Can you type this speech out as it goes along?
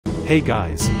Hey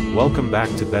guys, welcome back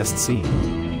to Best Scene.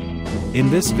 In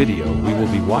this video we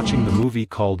will be watching the movie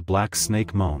called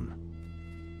Snake Moan.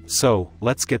 So,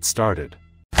 let's get started.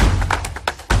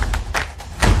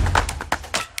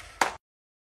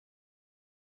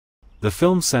 The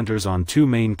film centers on two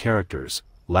main characters,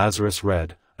 Lazarus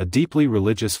Red, a deeply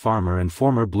religious farmer and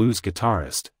former blues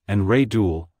guitarist, and Ray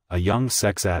Dool, a young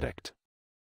sex addict.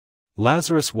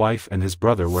 Lazarus' wife and his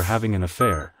brother were having an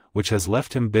affair, which has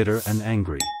left him bitter and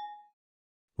angry.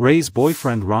 Ray's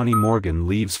boyfriend Ronnie Morgan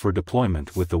leaves for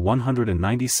deployment with the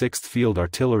 196th Field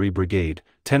Artillery Brigade,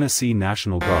 Tennessee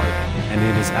National Guard, and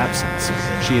in his absence,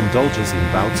 she indulges in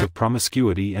bouts of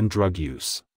promiscuity and drug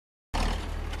use.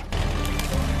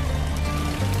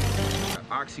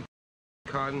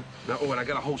 Oxycontin. Oh, and I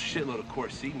got a whole shitload of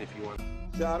quercetin if you want.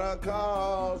 Shot a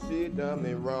call, she done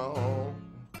me wrong.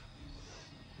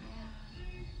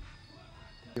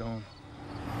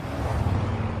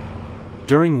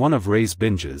 During one of Ray's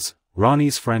binges,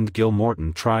 Ronnie's friend Gil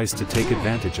Morton tries to take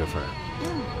advantage of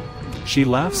her. She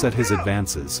laughs at his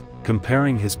advances,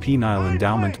 comparing his penile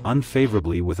endowment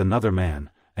unfavorably with another man,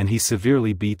 and he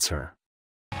severely beats her.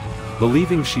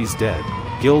 Believing she's dead,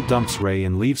 Gil dumps Ray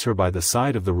and leaves her by the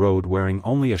side of the road wearing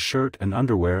only a shirt and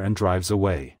underwear and drives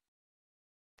away.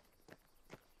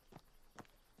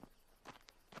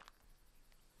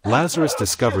 Lazarus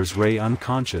discovers Ray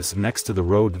unconscious next to the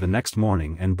road the next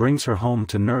morning and brings her home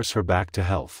to nurse her back to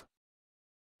health.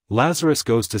 Lazarus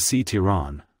goes to see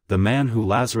Tyron, the man who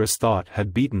Lazarus thought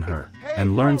had beaten her,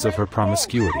 and learns of her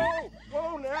promiscuity.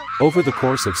 Over the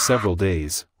course of several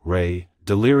days, Ray,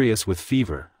 delirious with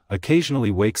fever,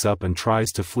 occasionally wakes up and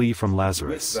tries to flee from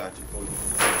Lazarus.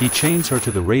 He chains her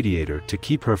to the radiator to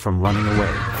keep her from running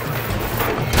away.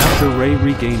 After Ray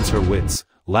regains her wits,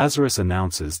 Lazarus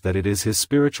announces that it is his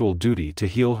spiritual duty to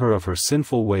heal her of her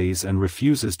sinful ways and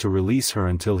refuses to release her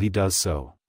until he does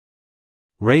so.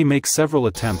 Ray makes several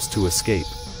attempts to escape,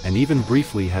 and even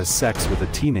briefly has sex with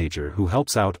a teenager who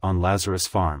helps out on Lazarus'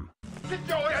 farm.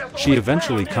 She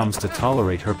eventually comes to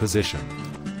tolerate her position.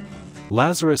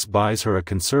 Lazarus buys her a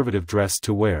conservative dress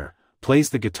to wear,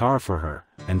 plays the guitar for her,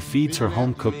 and feeds her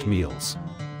home-cooked meals.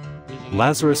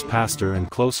 Lazarus' pastor and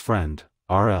close friend,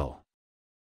 R.L.,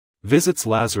 visits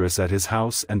Lazarus at his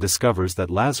house and discovers that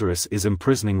Lazarus is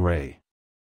imprisoning Ray.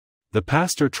 The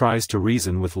pastor tries to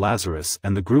reason with Lazarus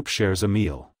and the group shares a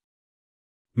meal.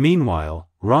 Meanwhile,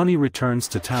 Ronnie returns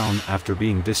to town after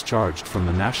being discharged from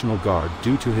the National Guard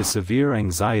due to his severe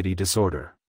anxiety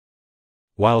disorder.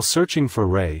 While searching for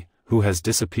Ray, who has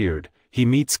disappeared, he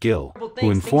meets Gil,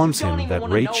 who informs him that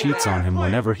Ray cheats on him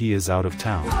whenever he is out of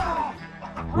town.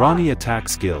 Ronnie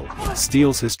attacks Gil,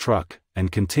 steals his truck,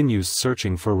 and continues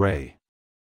searching for Ray.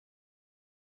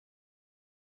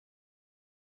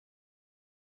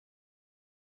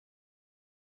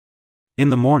 In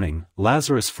the morning,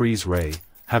 Lazarus frees Ray,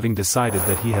 having decided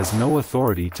that he has no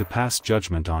authority to pass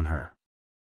judgment on her.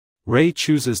 Ray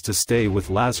chooses to stay with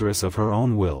Lazarus of her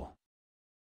own will.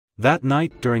 That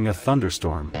night during a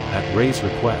thunderstorm, at Ray's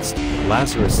request,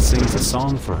 Lazarus sings a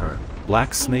song for her,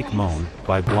 Snake Moan,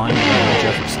 by Blind Lemon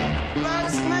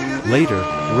Jefferson. Later,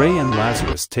 Ray and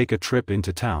Lazarus take a trip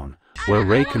into town, where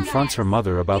Ray confronts her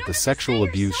mother about the sexual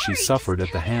abuse she suffered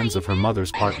at the hands of her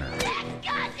mother's partner.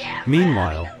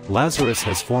 Meanwhile, Lazarus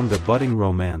has formed a budding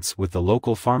romance with the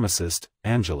local pharmacist,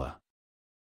 Angela.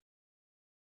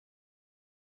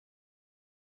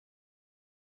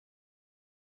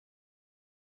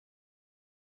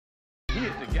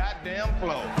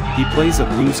 He plays a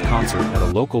blues concert at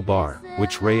a local bar,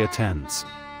 which Ray attends.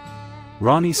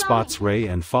 Ronnie spots Ray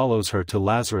and follows her to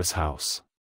Lazarus' house.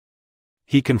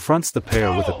 He confronts the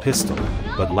pair with a pistol,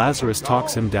 but Lazarus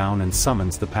talks him down and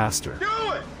summons the pastor.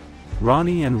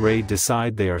 Ronnie and Ray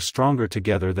decide they are stronger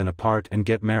together than apart and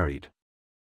get married.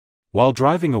 While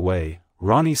driving away,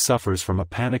 Ronnie suffers from a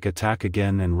panic attack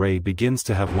again and Ray begins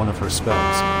to have one of her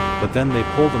spells, but then they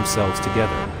pull themselves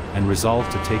together, and resolve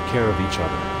to take care of each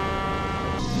other.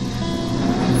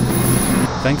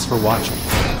 Thanks for watching.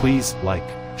 Please like,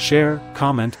 share,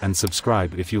 comment and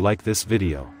subscribe if you like this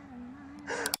video.